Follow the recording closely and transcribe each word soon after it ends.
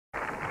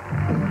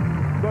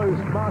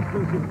Those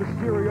masters of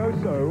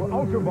Mysterioso,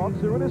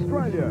 Ultravox, are in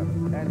Australia,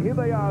 and here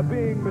they are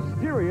being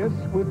mysterious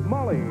with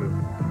Molly.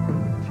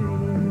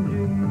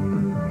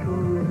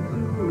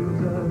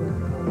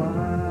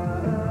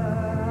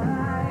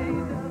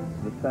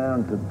 The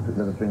sounds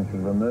that have been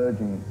sort of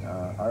emerging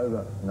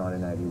over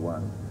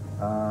 1981,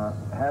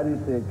 how do you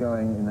see it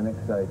going in the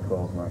next, say,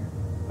 12 months?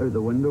 Out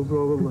the window,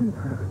 probably.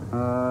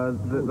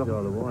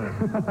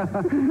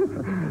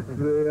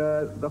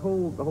 the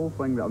whole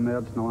thing that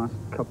emerged in the last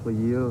couple of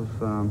years,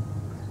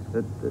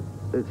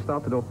 it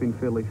started off being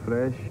fairly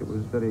fresh. It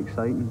was very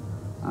exciting,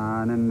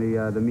 and then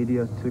the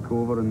media took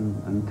over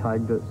and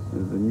tagged it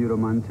the new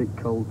romantic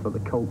cult, or the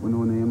cult with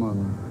no name, or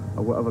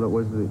whatever it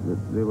was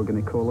that they were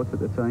going to call it at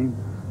the time,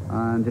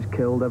 and just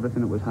killed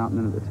everything that was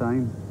happening at the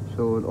time.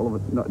 So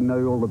now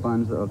all the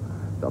bands that are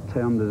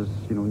termed as,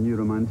 you know, new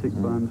romantic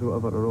bands,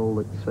 whatever, are all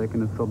like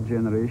second and third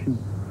generation.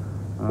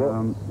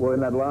 Well, in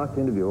that last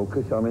interview, or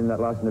Chris, I mean, in that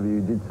last interview,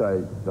 you did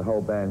say, the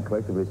whole band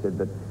collectively said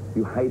that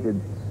you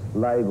hated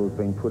labels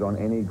being put on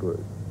any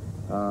group.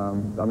 I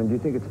mean, do you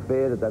think it's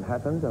fair that that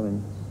happens? I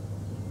mean,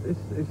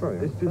 it's just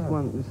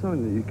it's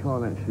something that you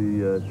can't actually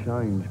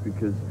change,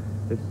 because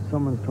if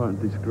someone's trying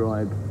to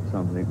describe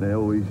something, they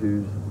always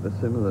use a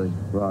simile.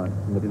 Right.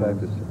 And the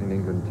papers in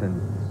England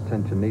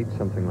tend to need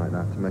something like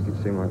that to make it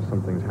seem like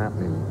something's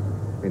happening.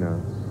 You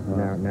know,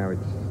 now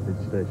it's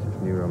this,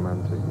 it's new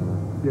romantic. You know?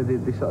 Yeah,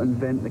 they sort of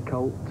invent the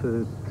cult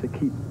to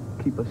keep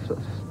a sort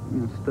of, you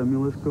know,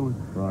 stimulus going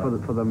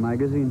for their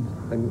magazines.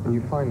 And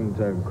you find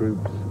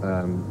groups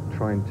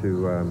trying to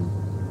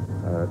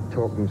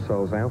talk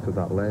themselves out of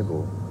that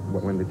label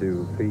when they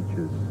do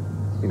features.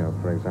 You know,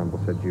 for example,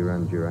 said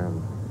Duran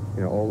Duran.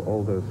 You know,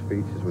 all those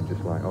features were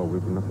just like, oh,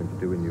 we've got nothing to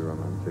do with new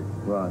romantic.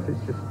 Right. So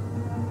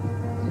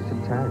it's a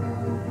tag.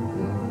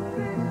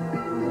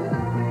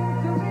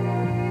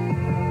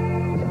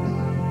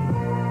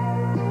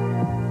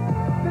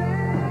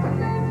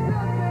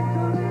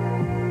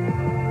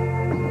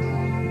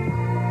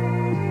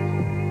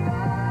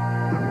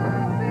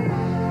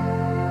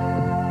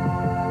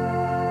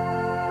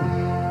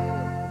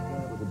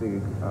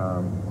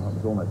 It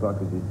was almost like,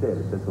 as you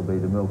said, this will be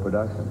the mill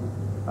production.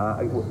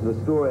 The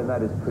story in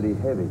that is pretty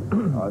heavy,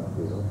 I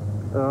feel.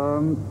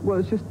 Well,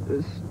 it's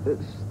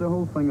the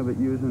whole thing about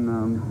using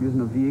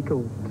a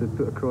vehicle to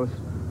put across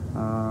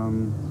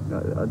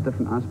a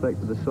different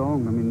aspect of the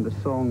song. I mean, the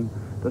song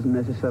doesn't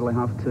necessarily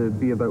have to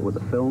be about what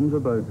the film's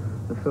about.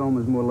 The film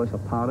is more or less a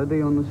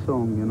parody on the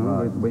song. You know,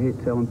 right. we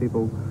hate telling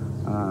people,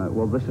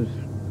 well, this is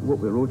what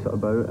we wrote it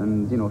about,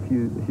 and you know, if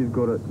you've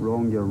got it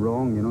wrong, you're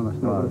wrong. You know,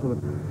 that's not what it's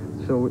about.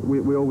 So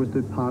we always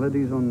do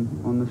parodies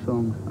on the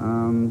songs.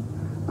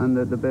 And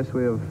the best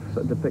way of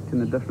sort of depicting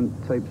the different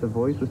types of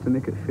voice was to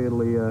make it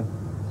fairly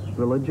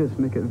religious,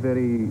 make it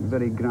very,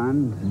 very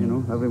grand, you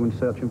know. Everyone's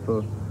searching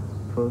for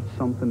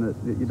something that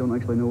you don't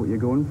actually know what you're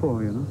going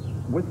for, you know.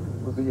 With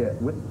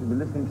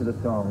listening to the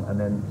song and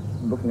then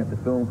looking at the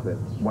film clip,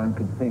 one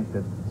could think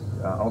that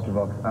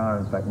Ultravox are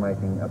in fact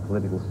making a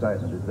political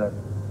statement. Is that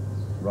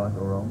right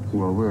or wrong?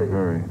 Well, we're a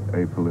very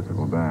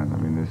apolitical band. I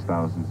mean, there's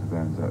thousands of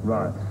bands out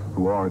there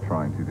who are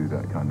trying to do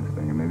that kind of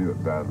thing, and they do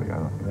it badly. I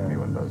don't think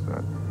anyone does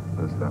that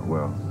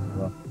well.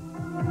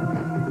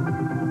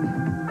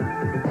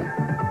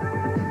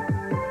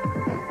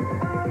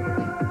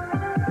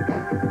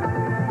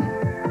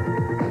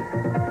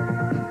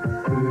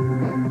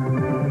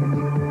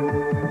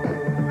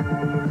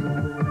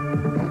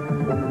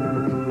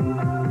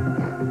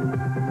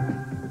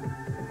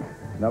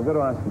 Now, I've got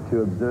to ask you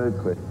two absurd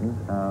questions.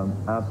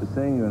 After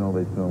seeing you in all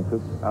these film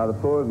clips, are the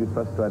four of you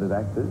frustrated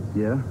actors?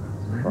 Yeah.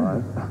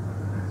 Fine.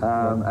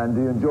 And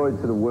do you enjoy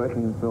sort of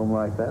working in film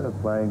like that, of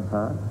playing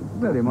parts?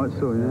 Very much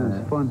so, yeah.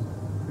 It's fun.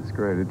 It's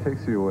great. It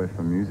takes you away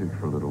from music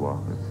for a little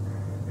while.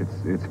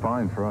 It's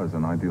fine for us,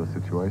 an ideal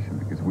situation,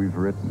 because we've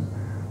written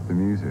the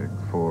music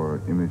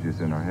for images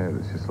in our head.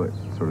 It's just like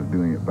sort of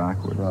doing it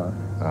backwards. Right.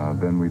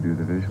 Then we do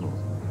the visuals.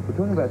 We're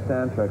talking about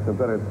soundtracks. I've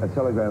got a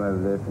telegram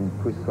over there from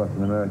Chris Cross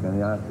in America, and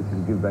he asked us to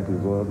give back his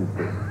royalties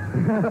to us.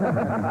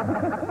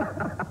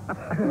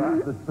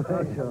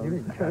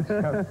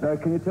 No,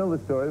 can you tell the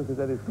story, because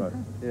that is quite...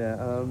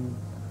 Yeah,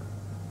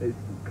 it's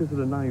because of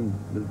the name,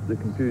 the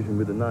confusion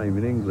with the name.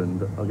 In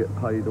England, I get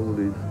paid all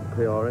these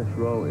PRS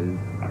royalties.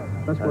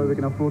 That's why we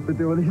can afford to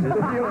do all these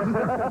videos.